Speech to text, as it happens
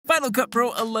Final Cut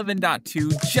Pro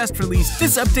 11.2 just released.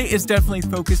 This update is definitely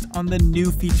focused on the new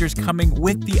features coming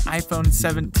with the iPhone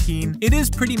 17. It is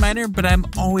pretty minor, but I'm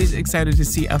always excited to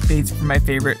see updates for my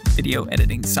favorite video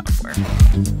editing software.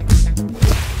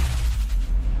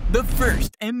 The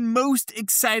first and most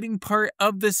exciting part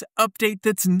of this update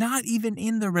that's not even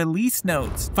in the release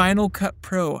notes. Final Cut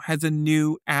Pro has a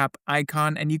new app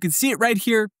icon, and you can see it right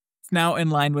here. It's now in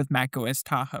line with macOS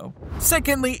Tahoe.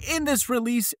 Secondly, in this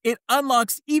release, it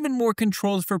unlocks even more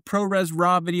controls for ProRes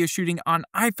RAW video shooting on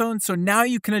iPhone, so now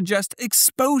you can adjust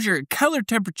exposure, color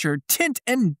temperature, tint,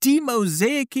 and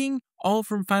demosaicing, all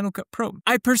from Final Cut Pro.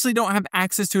 I personally don't have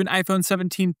access to an iPhone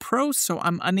 17 Pro, so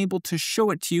I'm unable to show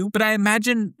it to you, but I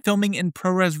imagine filming in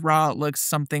ProRes RAW looks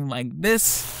something like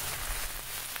this.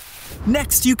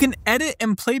 Next, you can edit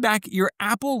and play back your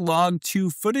Apple Log 2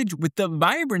 footage with the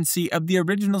vibrancy of the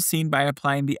original scene by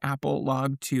applying the Apple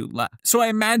Log 2 LUT. So I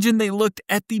imagine they looked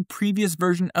at the previous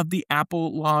version of the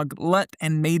Apple Log LUT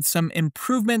and made some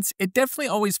improvements. It definitely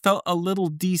always felt a little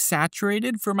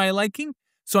desaturated for my liking,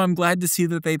 so I'm glad to see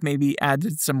that they've maybe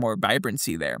added some more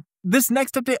vibrancy there. This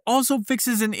next update also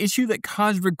fixes an issue that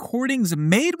caused recordings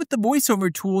made with the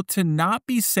voiceover tool to not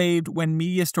be saved when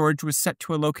media storage was set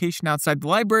to a location outside the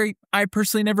library. I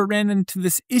personally never ran into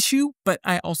this issue, but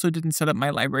I also didn't set up my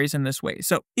libraries in this way.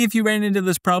 So if you ran into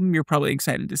this problem, you're probably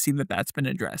excited to see that that's been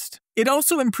addressed. It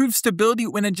also improves stability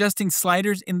when adjusting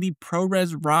sliders in the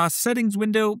ProRes RAW settings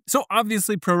window. So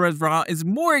obviously ProRes RAW is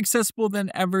more accessible than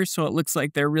ever, so it looks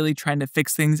like they're really trying to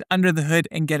fix things under the hood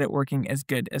and get it working as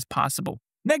good as possible.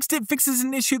 Next, it fixes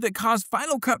an issue that caused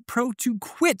Final Cut Pro to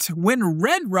quit when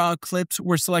Red RAW clips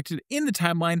were selected in the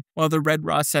timeline while the Red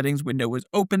RAW settings window was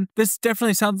open. This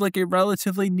definitely sounds like a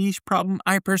relatively niche problem.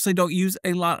 I personally don't use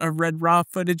a lot of Red RAW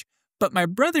footage, but my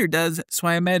brother does, so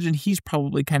I imagine he's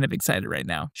probably kind of excited right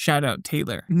now. Shout out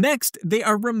Taylor. Next, they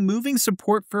are removing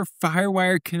support for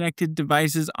FireWire connected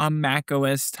devices on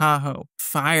macOS Tahoe.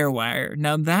 FireWire.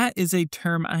 Now that is a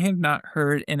term I have not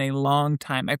heard in a long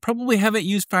time. I probably haven't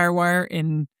used FireWire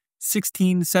in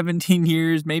 16, 17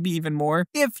 years, maybe even more.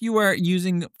 If you are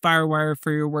using FireWire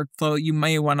for your workflow, you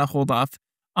may want to hold off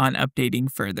on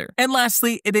updating further. And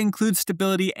lastly, it includes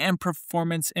stability and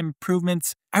performance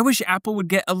improvements. I wish Apple would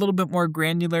get a little bit more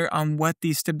granular on what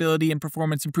these stability and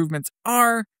performance improvements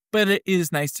are, but it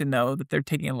is nice to know that they're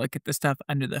taking a look at the stuff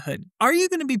under the hood. Are you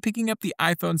going to be picking up the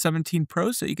iPhone 17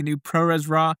 Pro so you can do ProRes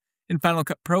RAW in Final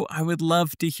Cut Pro? I would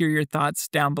love to hear your thoughts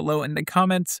down below in the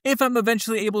comments. If I'm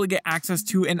eventually able to get access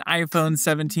to an iPhone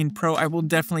 17 Pro, I will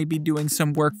definitely be doing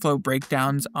some workflow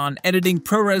breakdowns on editing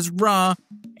ProRes RAW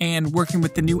and working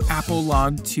with the new Apple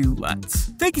Log 2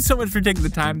 LUTs. Thank you so much for taking the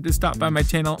time to stop by my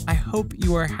channel. I hope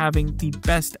you are having the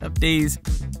best of days.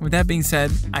 With that being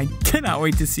said, I cannot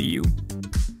wait to see you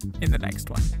in the next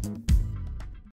one.